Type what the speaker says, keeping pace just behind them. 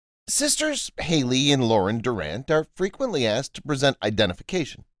Sisters Haley and Lauren Durant are frequently asked to present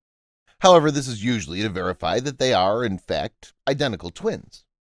identification. However, this is usually to verify that they are, in fact, identical twins.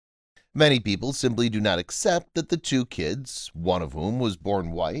 Many people simply do not accept that the two kids, one of whom was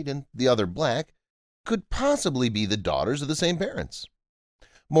born white and the other black, could possibly be the daughters of the same parents.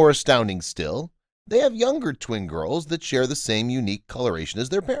 More astounding still, they have younger twin girls that share the same unique coloration as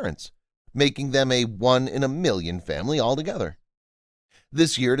their parents, making them a one-in-a-million family altogether.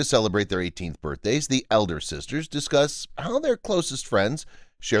 This year, to celebrate their 18th birthdays, the elder sisters discuss how their closest friends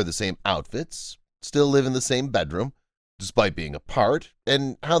share the same outfits, still live in the same bedroom, despite being apart,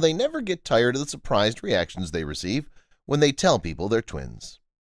 and how they never get tired of the surprised reactions they receive when they tell people they're twins.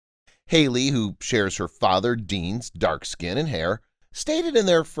 Haley, who shares her father Dean's dark skin and hair, stated in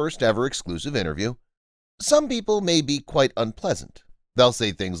their first ever exclusive interview, "Some people may be quite unpleasant. They'll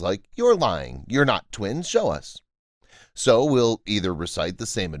say things like, 'You're lying, you're not twins, show us.' So we'll either recite the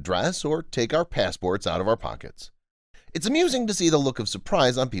same address or take our passports out of our pockets. It's amusing to see the look of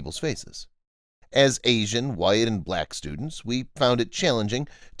surprise on people's faces. As Asian, white, and black students, we found it challenging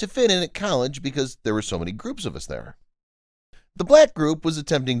to fit in at college because there were so many groups of us there. The black group was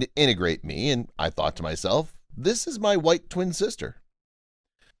attempting to integrate me, and I thought to myself, this is my white twin sister."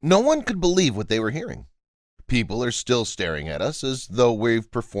 No one could believe what they were hearing. People are still staring at us as though we've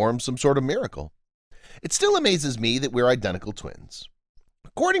performed some sort of miracle. It still amazes me that we're identical twins.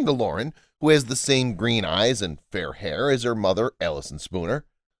 According to Lauren, who has the same green eyes and fair hair as her mother, Allison Spooner,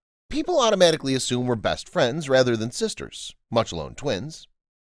 people automatically assume we're best friends rather than sisters, much alone twins.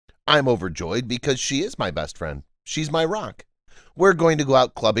 I'm overjoyed because she is my best friend. She's my rock. We're going to go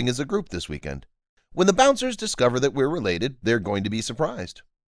out clubbing as a group this weekend. When the bouncers discover that we're related, they're going to be surprised.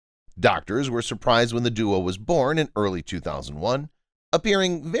 Doctors were surprised when the duo was born in early 2001,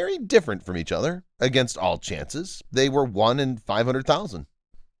 appearing very different from each other. Against all chances, they were 1 in 500,000.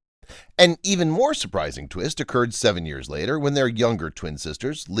 An even more surprising twist occurred 7 years later when their younger twin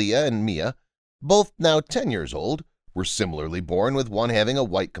sisters, Leah and Mia, both now 10 years old, were similarly born, with one having a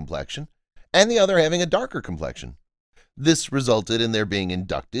white complexion and the other having a darker complexion. This resulted in their being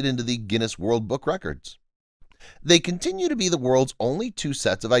inducted into the Guinness World Book Records. They continue to be the world's only two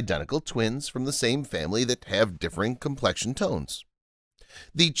sets of identical twins from the same family that have differing complexion tones.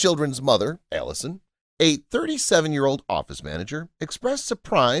 The children's mother, Allison, a 37-year-old office manager, expressed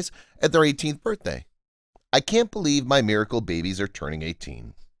surprise at their 18th birthday. "I can't believe my miracle babies are turning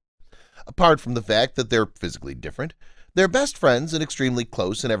 18. Apart from the fact that they're physically different, they're best friends and extremely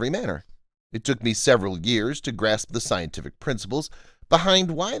close in every manner. It took me several years to grasp the scientific principles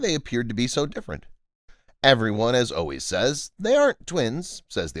behind why they appeared to be so different. Everyone, as always, says, 'They aren't twins,'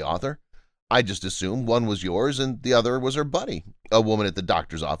 says the author. 'I just assumed one was yours and the other was her buddy,' a woman at the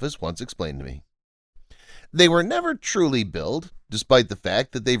doctor's office once explained to me. They were never truly billed, despite the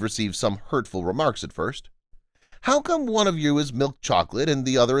fact that they've received some hurtful remarks at first. 'How come one of you is milk chocolate and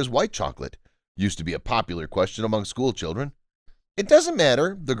the other is white chocolate?' used to be a popular question among school children. 'It doesn't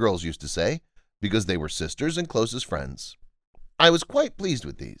matter,' the girls used to say, because they were sisters and closest friends. I was quite pleased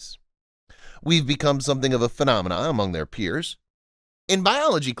with these. We've become something of a phenomenon among their peers. In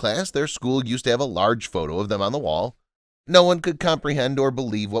biology class, their school used to have a large photo of them on the wall. No one could comprehend or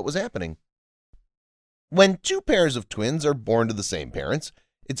believe what was happening. When two pairs of twins are born to the same parents,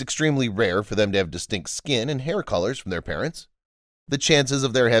 it's extremely rare for them to have distinct skin and hair colors from their parents. The chances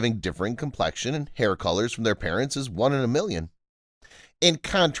of their having differing complexion and hair colors from their parents is 1 in a million. In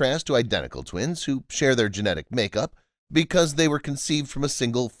contrast to identical twins who share their genetic makeup because they were conceived from a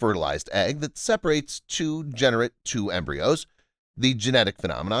single fertilized egg that separates two embryos, the genetic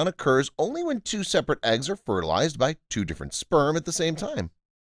phenomenon occurs only when two separate eggs are fertilized by two different sperm at the same time.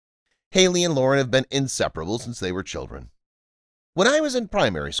 Haley and Lauren have been inseparable since they were children. "When I was in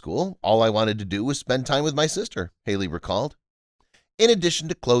primary school, all I wanted to do was spend time with my sister," Haley recalled. "In addition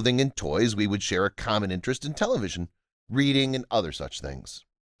to clothing and toys, we would share a common interest in television, reading, and other such things.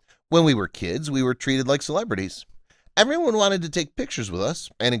 When we were kids, we were treated like celebrities. Everyone wanted to take pictures with us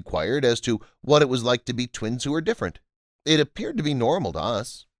and inquired as to what it was like to be twins who were different. It appeared to be normal to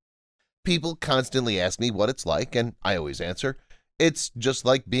us. People constantly ask me what it's like, and I always answer, 'It's just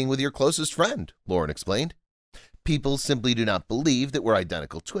like being with your closest friend,'" Lauren explained. "People simply do not believe that we're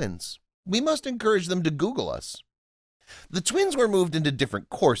identical twins. We must encourage them to Google us." The twins were moved into different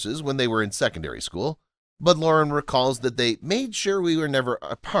courses when they were in secondary school, but Lauren recalls that they made sure we were never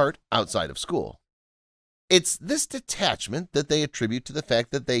apart outside of school. It's this detachment that they attribute to the fact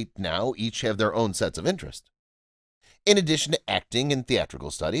that they now each have their own sets of interest. In addition to acting and theatrical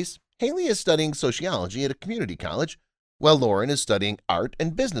studies, Haley is studying sociology at a community college, while Lauren is studying art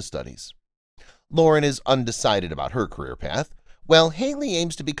and business studies. Lauren is undecided about her career path, Well, Haley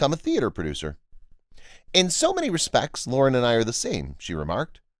aims to become a theater producer. In so many respects, Lauren and I are the same, she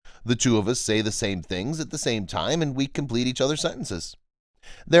remarked. The two of us say the same things at the same time, and we complete each other's sentences.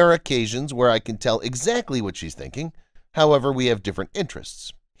 There are occasions where I can tell exactly what she's thinking. However, we have different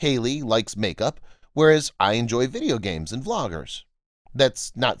interests. Haley likes makeup, whereas I enjoy video games and vloggers.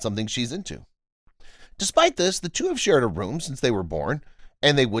 That's not something she's into. Despite this, the two have shared a room since they were born,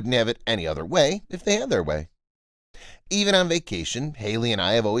 and they wouldn't have it any other way if they had their way. Even on vacation, Haley and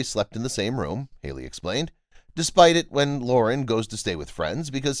I have always slept in the same room, Haley explained, despite it when Lauren goes to stay with friends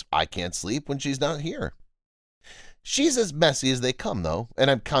because I can't sleep when she's not here. She's as messy as they come, though,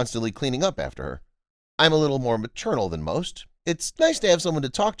 and I'm constantly cleaning up after her. I'm a little more maternal than most. It's nice to have someone to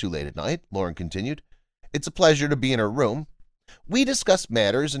talk to late at night, Lauren continued. It's a pleasure to be in her room. We discuss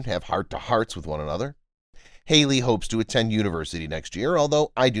matters and have heart-to-hearts with one another. Haley hopes to attend university next year,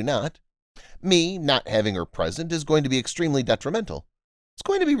 although I do not. Me not having her present is going to be extremely detrimental. It's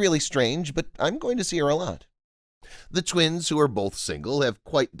going to be really strange, but I'm going to see her a lot. The twins, who are both single, have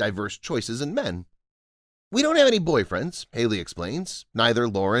quite diverse choices in men. We don't have any boyfriends, Haley explains. Neither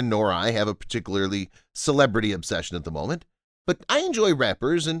Lauren nor I have a particularly celebrity obsession at the moment, but I enjoy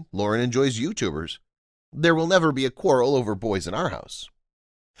rappers and Lauren enjoys YouTubers. There will never be a quarrel over boys in our house.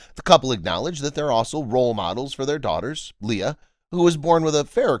 The couple acknowledge that they're also role models for their daughters, Leah, who was born with a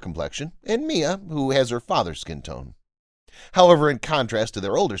fairer complexion, and Mia, who has her father's skin tone. However, in contrast to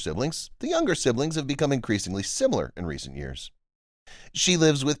their older siblings, the younger siblings have become increasingly similar in recent years. She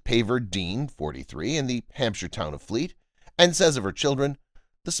lives with Paver Dean, 43, in the Hampshire town of Fleet, and says of her children,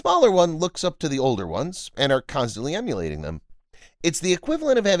 "The smaller one looks up to the older ones and are constantly emulating them. It's the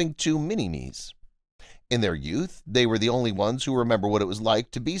equivalent of having two mini-me's." In their youth, they were the only ones who remember what it was like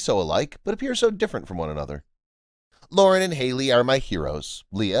to be so alike but appear so different from one another. Lauren and Haley are my heroes.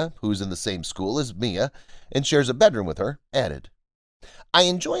 Leah, who's in the same school as Mia and shares a bedroom with her, added. I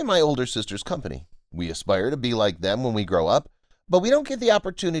enjoy my older sister's company. We aspire to be like them when we grow up, but we don't get the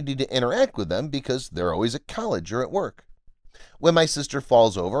opportunity to interact with them because they're always at college or at work. When my sister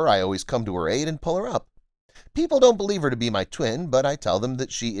falls over, I always come to her aid and pull her up. People don't believe her to be my twin, but I tell them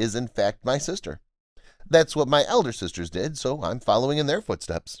that she is in fact my sister. That's what my elder sisters did, so I'm following in their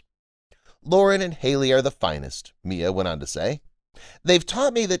footsteps. Lauren and Haley are the finest, Mia went on to say. They've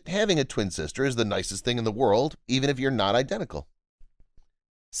taught me that having a twin sister is the nicest thing in the world, even if you're not identical.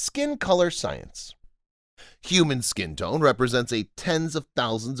 Skin color science. Human skin tone represents a tens of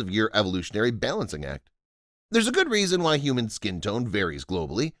thousands of year evolutionary balancing act. There's a good reason why human skin tone varies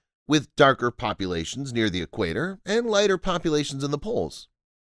globally, with darker populations near the equator and lighter populations in the poles.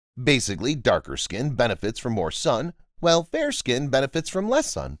 Basically, darker skin benefits from more sun, while fair skin benefits from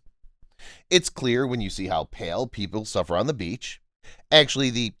less sun. It's clear when you see how pale people suffer on the beach. Actually,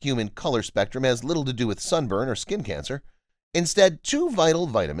 the human color spectrum has little to do with sunburn or skin cancer. Instead, two vital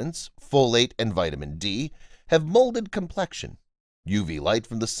vitamins, folate and vitamin D, have molded complexion. UV light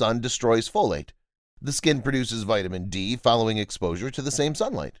from the sun destroys folate. The skin produces vitamin D following exposure to the same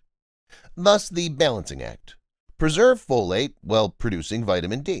sunlight. Thus, the balancing act. Preserve folate while producing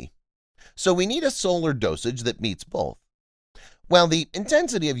vitamin D. So we need a solar dosage that meets both. While the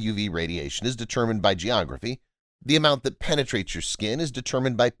intensity of UV radiation is determined by geography, the amount that penetrates your skin is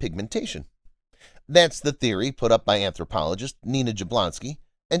determined by pigmentation. That's the theory put up by anthropologist Nina Jablonski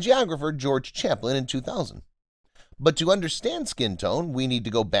and geographer George Chaplin in 2000. But to understand skin tone, we need to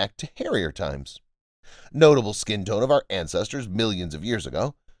go back to hairier times. Notable skin tone of our ancestors millions of years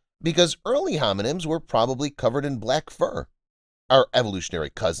ago, because early hominins were probably covered in black fur. Our evolutionary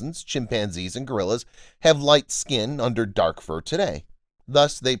cousins, chimpanzees and gorillas, have light skin under dark fur today.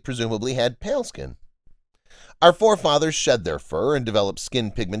 Thus, they presumably had pale skin. Our forefathers shed their fur and developed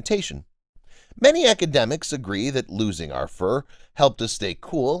skin pigmentation. Many academics agree that losing our fur helped us stay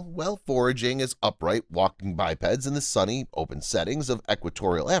cool while foraging as upright walking bipeds in the sunny, open settings of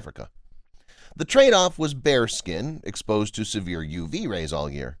equatorial Africa. The trade-off was bare skin, exposed to severe UV rays all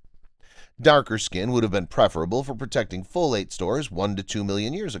year. Darker skin would have been preferable for protecting folate stores 1 to 2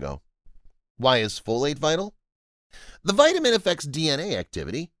 million years ago. Why is folate vital? The vitamin affects DNA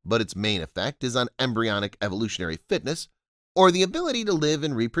activity, but its main effect is on embryonic evolutionary fitness or the ability to live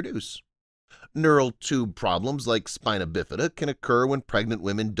and reproduce. Neural tube problems like spina bifida can occur when pregnant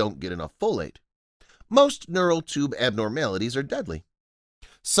women don't get enough folate. Most neural tube abnormalities are deadly.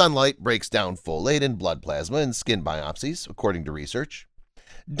 Sunlight breaks down folate in blood plasma and skin biopsies, according to research.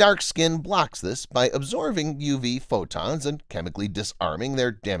 Dark skin blocks this by absorbing UV photons and chemically disarming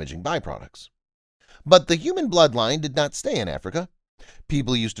their damaging byproducts. But the human bloodline did not stay in Africa.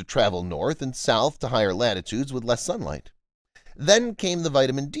 People used to travel north and south to higher latitudes with less sunlight. Then came the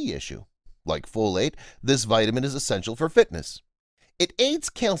vitamin D issue. Like folate, this vitamin is essential for fitness. It aids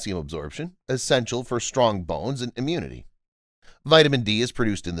calcium absorption, essential for strong bones and immunity. Vitamin D is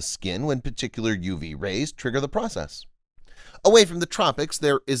produced in the skin when particular UV rays trigger the process. Away from the tropics,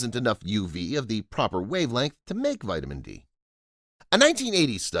 there isn't enough UV of the proper wavelength to make vitamin D. A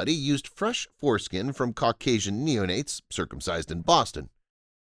 1980 study used fresh foreskin from Caucasian neonates circumcised in Boston.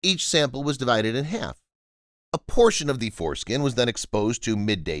 Each sample was divided in half. A portion of the foreskin was then exposed to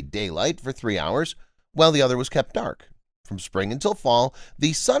midday daylight for 3 hours, while the other was kept dark. From spring until fall,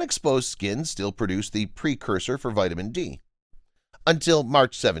 the sun-exposed skin still produced the precursor for vitamin D. Until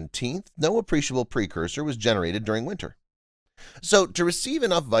March 17th, no appreciable precursor was generated during winter. So, to receive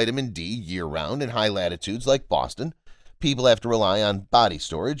enough vitamin D year-round in high latitudes like Boston, people have to rely on body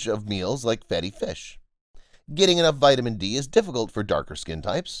storage of meals like fatty fish. Getting enough vitamin D is difficult for darker skin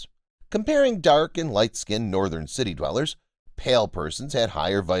types. Comparing dark and light-skinned northern city dwellers, pale persons had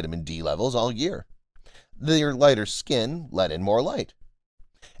higher vitamin D levels all year. Their lighter skin let in more light.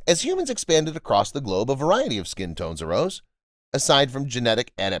 As humans expanded across the globe, a variety of skin tones arose. Aside from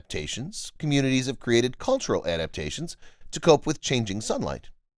genetic adaptations, communities have created cultural adaptations to cope with changing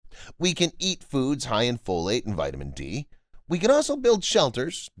sunlight. We can eat foods high in folate and vitamin D. We can also build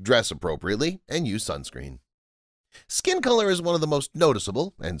shelters, dress appropriately, and use sunscreen. Skin color is one of the most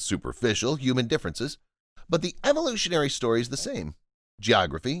noticeable and superficial human differences, but the evolutionary story is the same.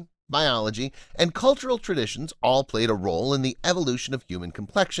 Geography, biology, and cultural traditions all played a role in the evolution of human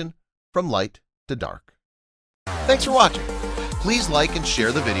complexion from light to dark. Thanks for watching. Please like and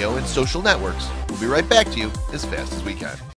share the video in social networks. We'll be right back to you as fast as we can.